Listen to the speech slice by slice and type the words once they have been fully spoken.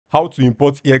how to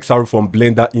import EXR from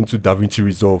Blender into Davinci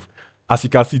Resolve. As you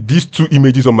can see, these two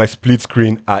images on my split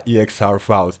screen are EXR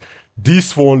files.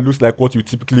 This one looks like what you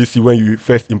typically see when you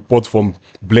first import from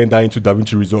Blender into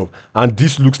Davinci Resolve, and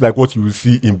this looks like what you will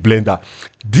see in Blender.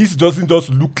 This doesn't just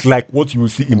look like what you will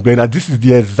see in Blender. This is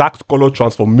the exact color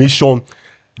transformation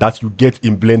that you get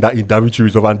in Blender in Davinci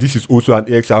Resolve, and this is also an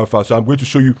EXR file. So I'm going to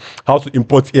show you how to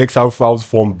import EXR files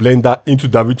from Blender into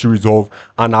Davinci Resolve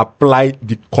and apply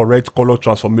the correct color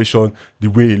transformation the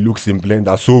way it looks in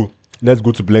Blender. So let's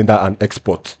go to Blender and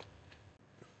export.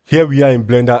 Here we are in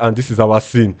Blender, and this is our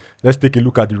scene. Let's take a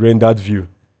look at the rendered view.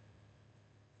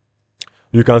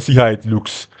 You can see how it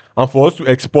looks. And for us to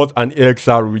export an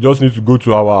EXR, we just need to go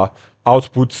to our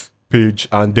output page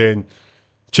and then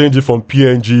change it from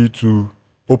PNG to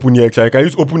OpenEXR. You can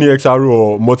use OpenEXR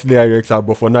or multi-layer EXR,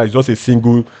 but for now it's just a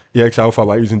single EXR file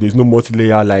we're using. There's no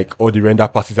multi-layer like all the render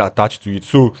passes attached to it.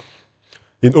 So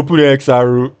in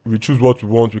OpenEXR, we choose what we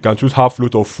want. We can choose half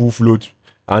float or full float,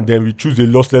 and then we choose a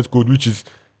lossless code, which is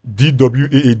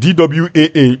DWAA.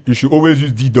 DWAA, you should always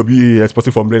use DWAA,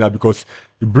 especially from Blender, because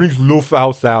it brings low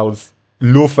file size,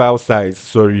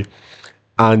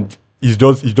 and it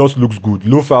just looks good.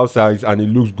 Low file size and it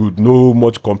looks good. No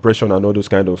much compression and all those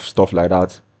kind of stuff like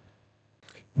that.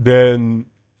 Then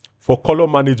for color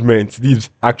management, this is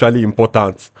actually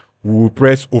important. We'll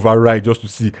press override just to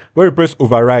see. When we press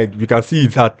override, we can see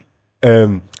it's at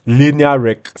linear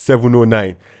rec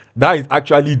 709. That is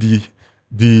actually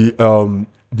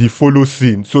the follow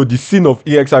scene. So the scene of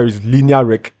EXR is linear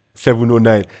rec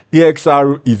 709.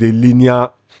 EXR is a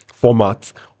linear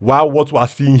format, while what we are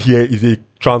seeing here is a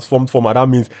transformed format. That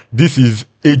means this is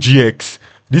AGX.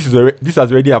 This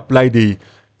has already applied a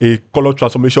color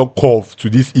transformation curve to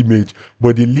this image,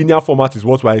 but the linear format is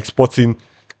what we're exporting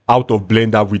out of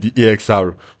Blender with the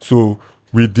EXR. So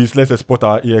with this, let's export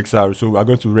our EXR. So we're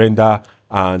going to render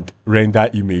and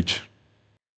render image.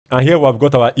 And here we've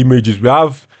got our images. We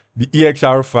have the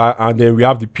EXR file and then we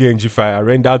have the PNG file. I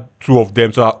rendered two of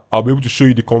them, so I'll be able to show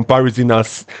you the comparison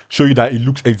and show you that it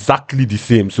looks exactly the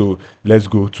same. So let's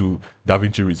go to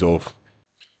Davinci Resolve.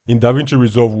 In Davinci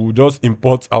Resolve, we'll just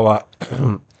import our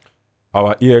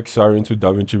our EXR into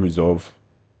Davinci Resolve.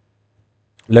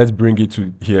 Let's bring it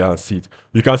to here and see it.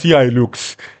 You can see how it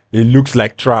looks. It looks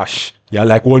like trash. You're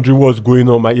like wondering what's going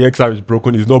on. My EXR is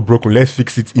broken. It's not broken. Let's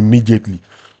fix it immediately.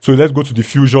 So let's go to the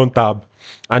Fusion tab,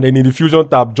 and then in the Fusion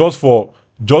tab, just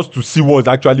to see what's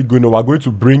actually going on, we're going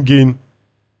to bring in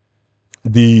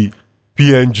the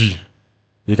PNG.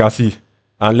 You can see,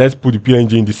 and let's put the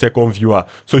PNG in the second viewer.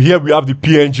 So here we have the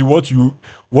PNG.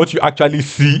 What you actually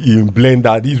see in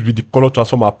Blender, this with the color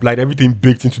transform applied, everything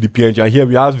baked into the PNG. And here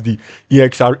we have the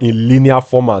EXR in linear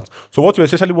format. So what we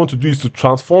essentially want to do is to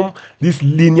transform this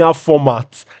linear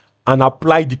format and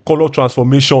apply the color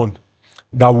transformation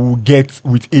that we'll get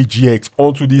with AGX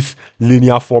onto this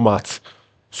linear format.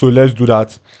 So let's do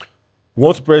that. We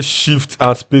want to press Shift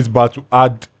and Spacebar to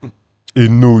add a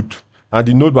node, and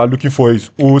the node we're looking for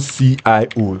is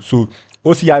OCIO. So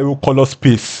OCIO color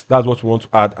space, that's what we want to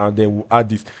add, and then we'll add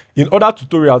this. In other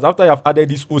tutorials, after you have added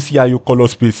this OCIO color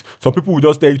space, some people will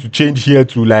just tell you to change here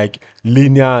to like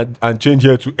linear and change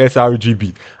here to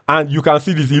sRGB, and you can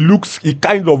see this. It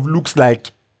kind of looks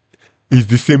like it's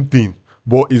the same thing,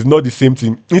 but it's not the same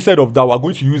thing. Instead of that, we're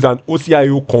going to use an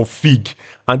OCIO config,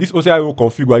 and this OCIO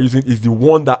config we're using is the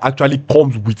one that actually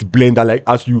comes with Blender. Like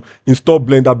as you install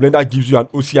Blender, Blender gives you an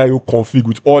OCIO config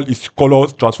with all its color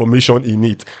transformation in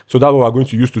it. So that's what we're going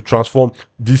to use to transform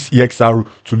this EXR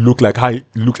to look like how it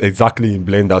looks exactly in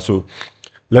Blender. So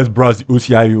let's browse the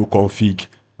OCIO config,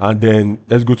 and then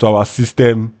let's go to our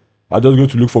system. I'm just going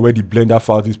to look for where the Blender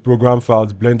files is. Program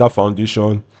files, Blender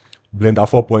Foundation, Blender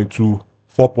 4.2,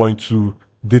 4.2,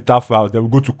 data files. Then we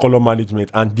go to color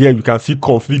management, and there you can see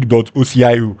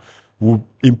config.ocio. We'll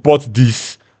import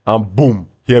this, and boom,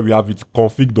 here we have it,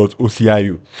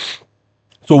 config.ocio.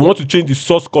 So we want to change the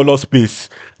source color space.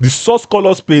 The source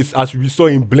color space, as we saw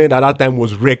in Blender at that time,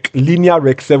 was linear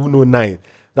rec 709.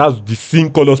 That's the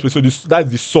scene color space. So that's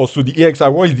the source. So the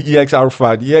EXR, what is the EXR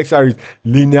file? The EXR is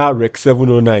linear rec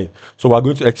 709. So we're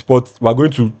going to export, we're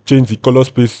going to change the color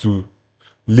space to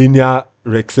linear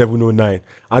rec 709,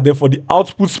 and then for the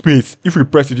output space, if we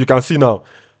press it, you can see now,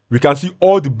 we can see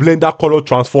all the Blender color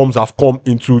transforms have come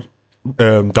into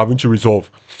Davinci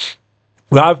Resolve.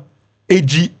 We have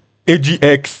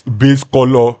AGX base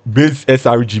color, base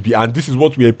sRGB, and this is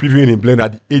what we are previewing in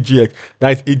Blender, the AGX,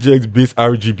 that is AGX base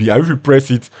RGB. And if we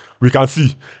press it, we can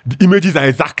see the images are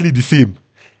exactly the same,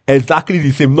 exactly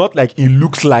the same, not like it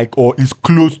looks like or is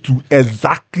close to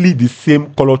exactly the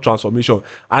same color transformation.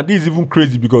 And this is even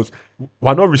crazy because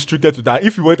we're not restricted to that.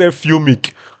 If you wanted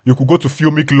Filmic, you could go to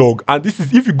Filmic log, and this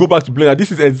is, if you go back to Blender,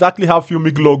 this is exactly how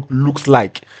Filmic log looks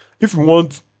like. If you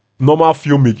want normal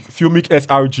Filmic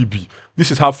sRGB,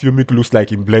 this is how Filmic looks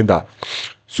like in Blender.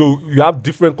 So you have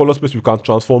different color space you can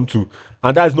transform to,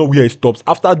 and that is not where it stops.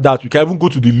 After that, you can even go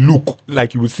to the look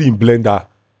like you will see in Blender.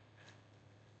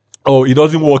 Oh, it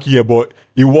doesn't work here, but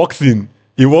it works in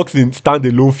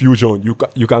standalone fusion.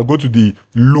 You can go to the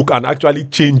look and actually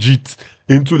change it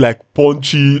into like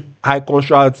punchy, high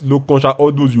contrast, low contrast,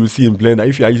 all those you will see in Blender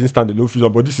if you are using standalone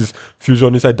fusion. But this is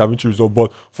fusion inside Davinci Resolve.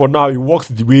 But for now, it works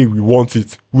the way we want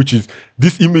it, which is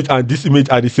this image and this image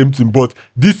are the same thing. But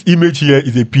this image here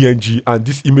is a PNG, and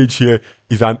this image here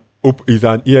is an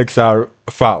EXR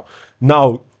file.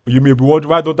 Now you may be wondering,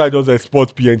 why don't I just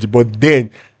export PNG? But then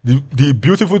the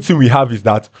beautiful thing we have is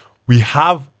that we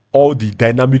have all the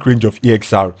dynamic range of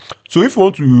EXR. So if you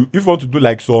want to do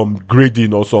like some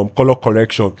grading or some color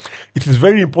correction, it is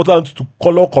very important to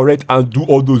color correct and do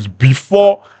all those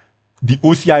before the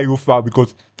OCIO file,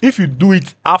 because if you do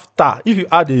it after, if you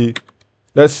add a,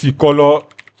 let's see, color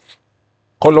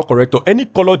corrector, any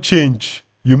color change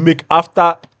you make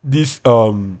after this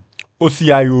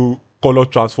OCIO color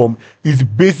transform is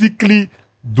basically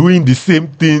doing the same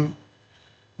thing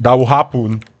that will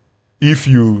happen if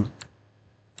you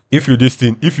did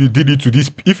it to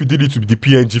the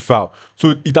PNG file.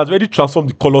 So it has already transformed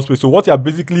the color space. So what you are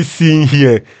basically seeing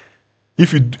here,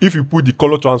 if you put the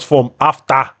color transform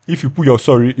after, if you put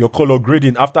your color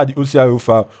grading after the OCIO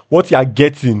file, what you are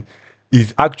getting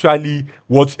is actually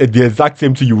the exact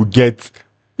same thing you will get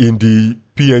in the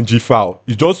PNG file.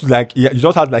 It just has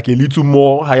like a little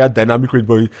more higher dynamic range,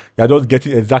 but you're just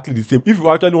getting exactly the same. If you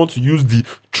actually want to use the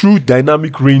true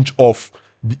dynamic range of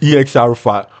the EXR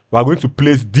file, we are going to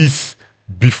place this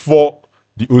before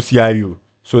the OCIO.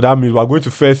 So that means we are going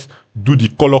to first do the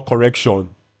color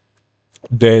correction,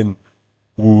 then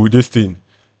we'll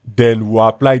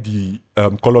apply the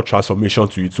color transformation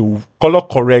to it. So color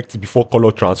correct before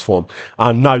color transform.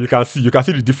 And now you can see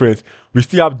the difference. We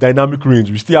still have dynamic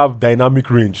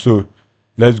range. So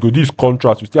let's go. This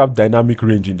contrast. We still have dynamic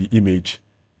range in the image.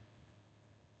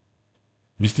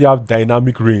 We still have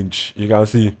dynamic range. You can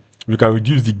see we can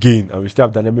reduce the gain and we still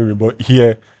have dynamic range. But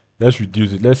here, let's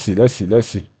reduce it. Let's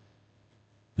see.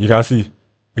 You can see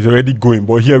it's already going.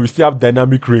 But here we still have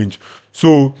dynamic range.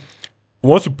 So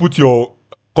once you put your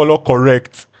color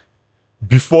correct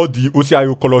before the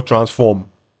OCIO color transform,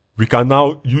 we can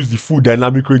now use the full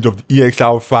dynamic range of the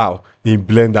EXR file in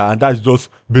Blender, and that's just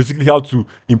basically how to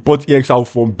import EXR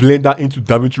from Blender into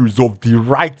Davinci Resolve the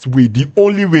right way, the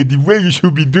only way, the way you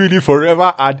should be doing it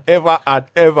forever and ever and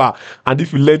ever. And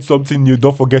if you learned something new,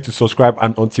 don't forget to subscribe,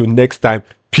 and until next time,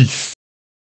 peace.